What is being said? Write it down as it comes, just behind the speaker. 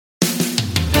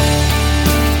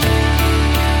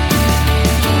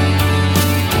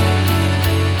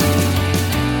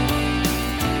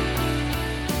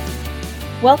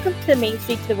Welcome to the Main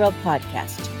Street to the World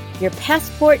podcast, your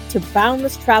passport to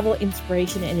boundless travel,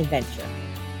 inspiration, and adventure.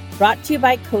 Brought to you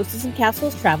by Coasters and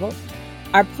Castles Travel,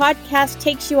 our podcast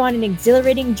takes you on an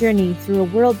exhilarating journey through a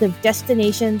world of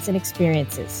destinations and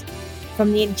experiences.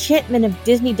 From the enchantment of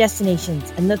Disney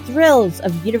destinations and the thrills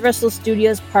of Universal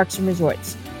Studios parks and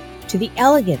resorts, to the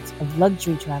elegance of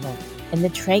luxury travel and the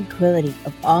tranquility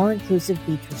of all-inclusive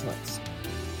beach resorts.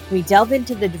 We delve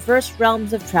into the diverse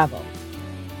realms of travel.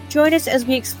 Join us as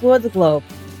we explore the globe,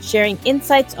 sharing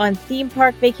insights on theme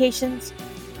park vacations,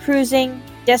 cruising,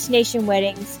 destination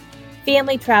weddings,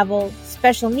 family travel,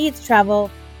 special needs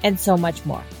travel, and so much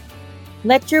more.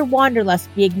 Let your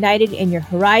wanderlust be ignited and your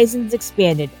horizons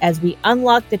expanded as we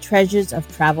unlock the treasures of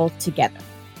travel together.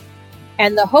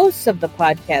 And the hosts of the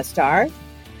podcast are...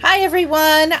 Hi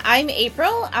everyone, I'm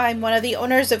April. I'm one of the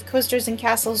owners of Coasters and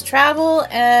Castles Travel,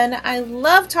 and I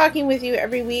love talking with you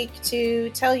every week to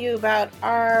tell you about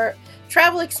our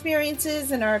travel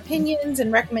experiences and our opinions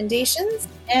and recommendations.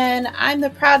 And I'm the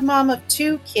proud mom of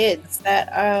 2 kids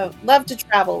that love to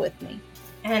travel with me.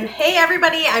 And hey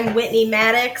everybody, I'm Whitney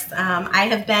Maddox. I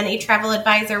have been a travel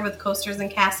advisor with Coasters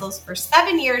and Castles for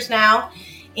 7 years now.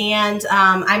 And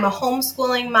I'm a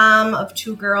homeschooling mom of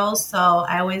 2 girls, so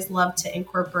I always love to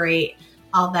incorporate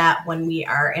all that when we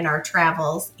are in our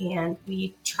travels. And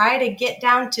we try to get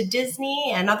down to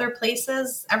Disney and other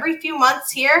places every few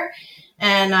months here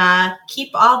and keep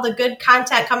all the good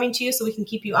content coming to you so we can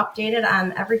keep you updated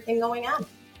on everything going on.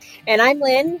 And I'm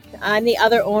Lynn. I'm the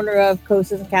other owner of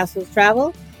Coasters and Castles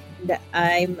Travel. And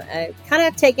I'm kind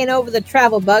of taking over the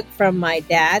travel bug from my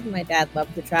dad. My dad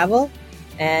loved to travel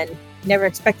and never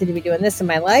expected to be doing this in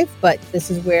my life, but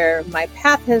this is where my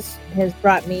path has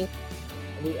brought me.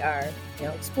 We are,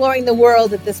 exploring the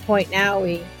world at this point now.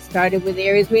 We started with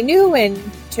areas we knew and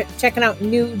checking out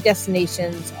new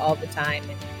destinations all the time,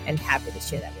 and happy to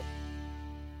share that with you.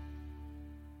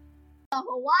 A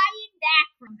Hawaiian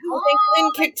background. I think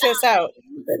Lynn kicked us out.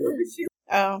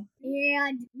 Oh.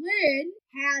 And Lynn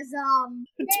has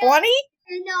 20?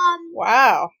 And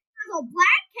Wow. has a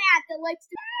black cat that likes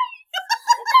to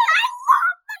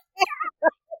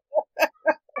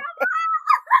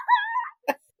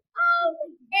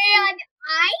and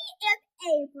I am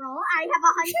April. I have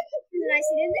 100 kids and I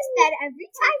sit in this bed every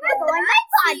time I go on my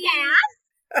podcast.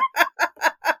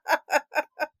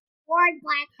 Or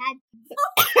black cat.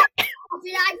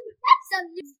 Did I get some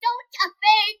don't you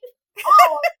think?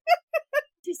 Oh,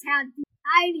 just had the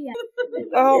idea.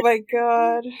 Oh my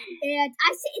god. And I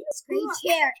sit in this great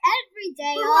chair every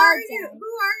day, Who all are day. you?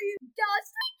 Who are you?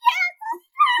 Dusty Kansas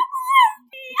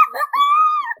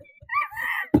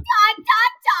dot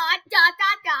dot dot dot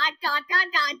dot dot dot dot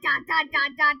dot dot dot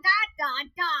dot dot dot dot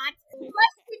dot.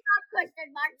 Question mark, question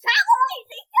mark, traveling.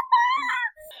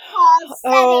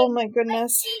 Oh my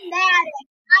goodness.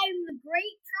 I'm the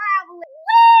great traveler.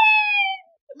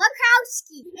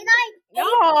 Makowski. And I'm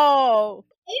No,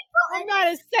 April. I'm not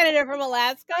a senator from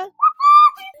Alaska. And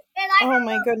Oh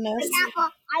my goodness. I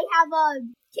have a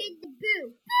kid Boo.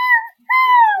 Boo.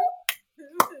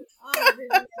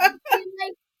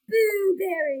 Like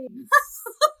blueberries.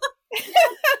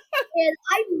 And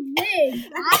I'm Lynn.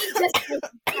 I just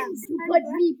put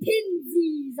me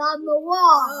pinsies on the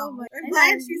wall. Oh my! I'm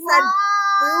glad she said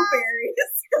blueberries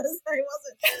because I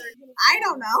wasn't sure. I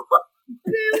don't know.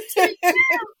 Boo to you.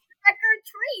 Trick or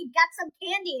treat. Got some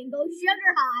candy and go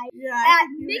sugar high. Yeah. At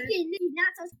Mickey,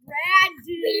 not so spread.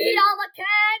 Eat all the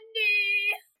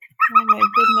candy. Oh my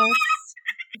goodness.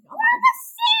 We're the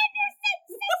Sanderson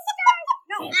sisters.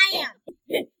 No, I am.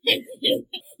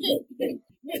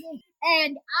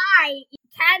 And I eat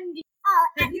candy.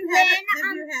 Have you had a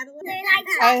little?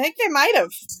 I think they might have.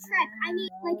 Trip. I mean,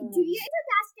 like, do you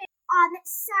understand?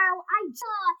 So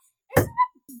isn't it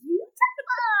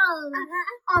beautiful?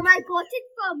 I got it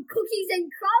from Cookies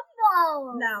and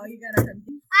Crumble. No, you got it.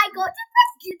 I got it from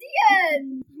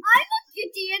Gideon. I'm a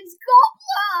Gideon's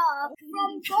Gobbler.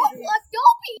 From Gobbler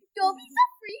Dobby. Dobby's a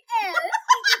free elf.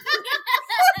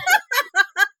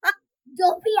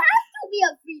 Dobby has to be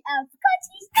a free elf because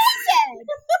he's naked.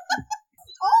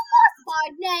 Almost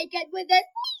part naked with his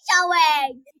feet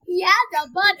showing. He has a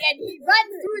butt and he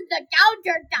runs through the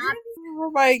countertop. Oh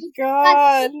my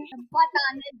god. Butt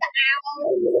on his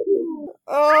owl.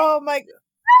 Oh my.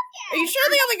 Are you sure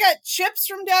they only got chips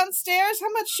from downstairs? How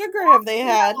much sugar have they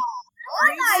had? We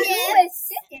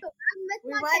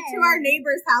went to our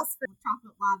neighbor's house for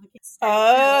chocolate lava cake.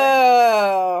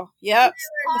 Oh, yep.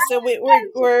 So we're But I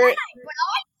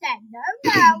said no,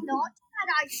 not that.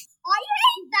 I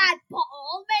hate that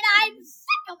ball, and I'm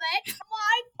sick of it.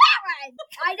 My parents.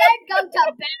 I don't go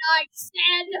to bed. I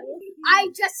said I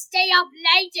just stay up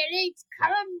late and eat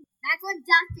That's what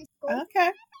Dr. School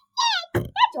Okay.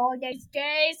 That's all these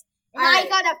days. And All I right.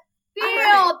 got a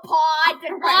field pod,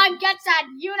 and Mom gets that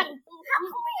uniform. How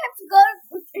come we have to go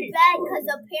to bed because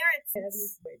of parents?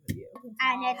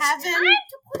 And it's Heaven, time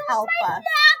to put on help my us.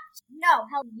 clothes. No,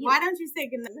 help you. Why don't you say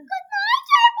goodnight? Good night,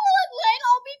 Evelyn.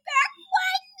 I'll be back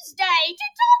Wednesday to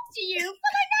talk to you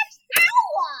for the next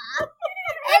hour.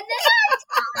 And then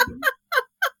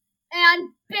and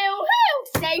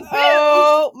boo-hoo. Say boo.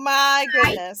 Oh my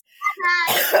goodness.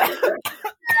 Hello.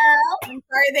 I'm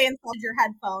sorry they installed your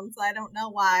headphones. I don't know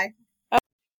why.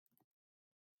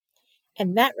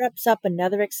 And that wraps up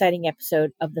another exciting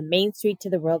episode of the Main Street to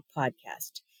the World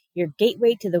podcast, your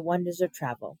gateway to the wonders of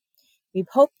travel. We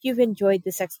hope you've enjoyed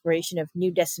this exploration of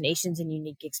new destinations and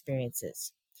unique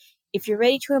experiences. If you're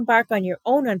ready to embark on your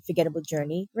own unforgettable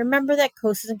journey, remember that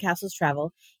Coasters and Castles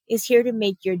Travel is here to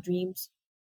make your dreams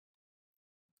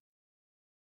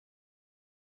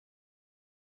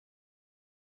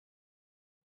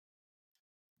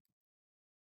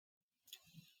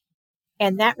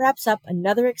And that wraps up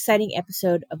another exciting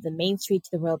episode of the Main Street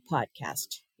to the World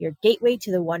podcast, your gateway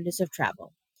to the wonders of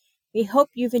travel. We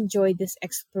hope you've enjoyed this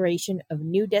exploration of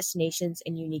new destinations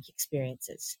and unique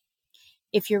experiences.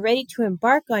 If you're ready to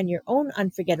embark on your own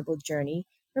unforgettable journey,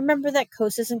 remember that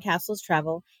Coasters and Castles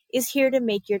Travel is here to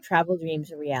make your travel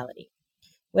dreams a reality.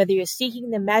 Whether you're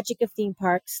seeking the magic of theme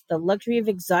parks, the luxury of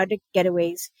exotic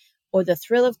getaways, or the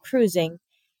thrill of cruising,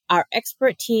 our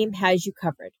expert team has you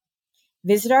covered.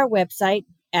 Visit our website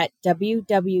at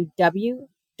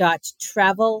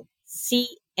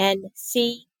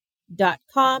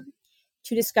www.travelcnc.com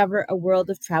to discover a world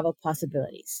of travel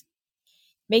possibilities.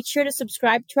 Make sure to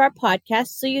subscribe to our podcast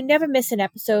so you never miss an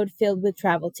episode filled with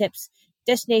travel tips,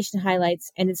 destination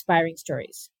highlights, and inspiring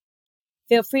stories.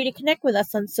 Feel free to connect with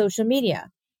us on social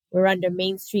media. We're under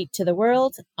Main Street to the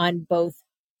World on both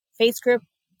Facebook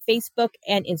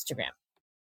and Instagram.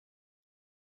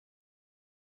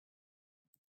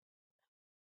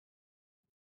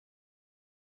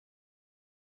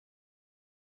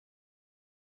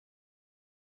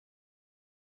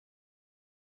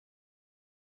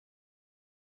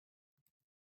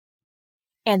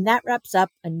 And that wraps up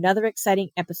another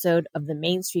exciting episode of the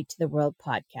Main Street to the World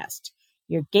podcast,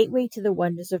 your gateway to the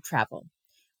wonders of travel.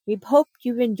 We hope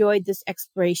you've enjoyed this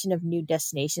exploration of new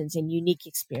destinations and unique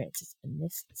experiences. And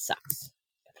this sucks.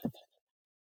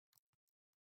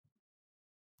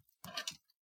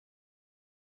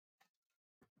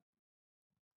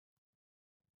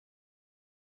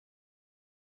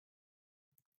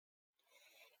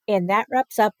 And that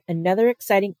wraps up another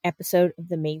exciting episode of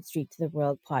the Main Street to the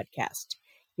World podcast,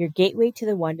 your gateway to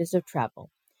the wonders of travel.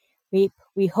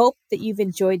 We hope that you've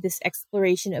enjoyed this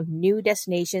exploration of new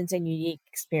destinations and unique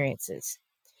experiences.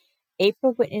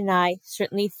 April, Whitney, and I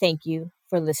certainly thank you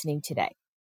for listening today.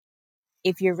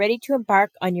 If you're ready to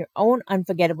embark on your own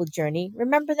unforgettable journey,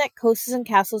 remember that Coasters and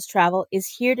Castles Travel is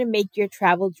here to make your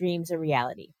travel dreams a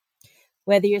reality.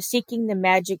 Whether you're seeking the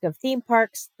magic of theme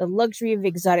parks, the luxury of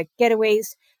exotic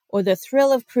getaways, or the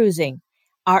thrill of cruising,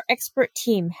 our expert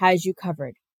team has you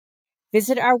covered.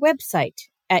 Visit our website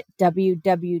at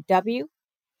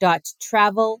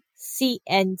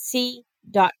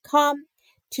www.travelcnc.com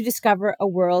to discover a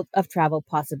world of travel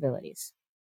possibilities.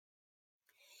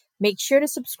 Make sure to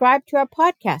subscribe to our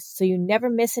podcast so you never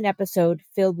miss an episode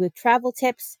filled with travel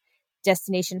tips,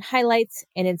 destination highlights,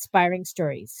 and inspiring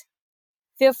stories.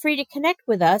 Feel free to connect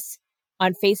with us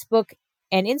on Facebook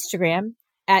and Instagram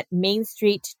at Main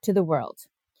Street to the World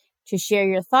to share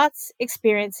your thoughts,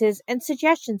 experiences, and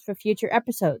suggestions for future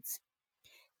episodes.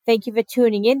 Thank you for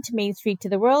tuning in to Main Street to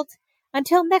the World.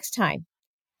 Until next time,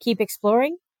 keep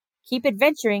exploring, keep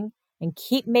adventuring, and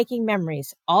keep making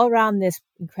memories all around this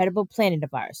incredible planet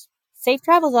of ours. Safe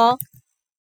travels, all!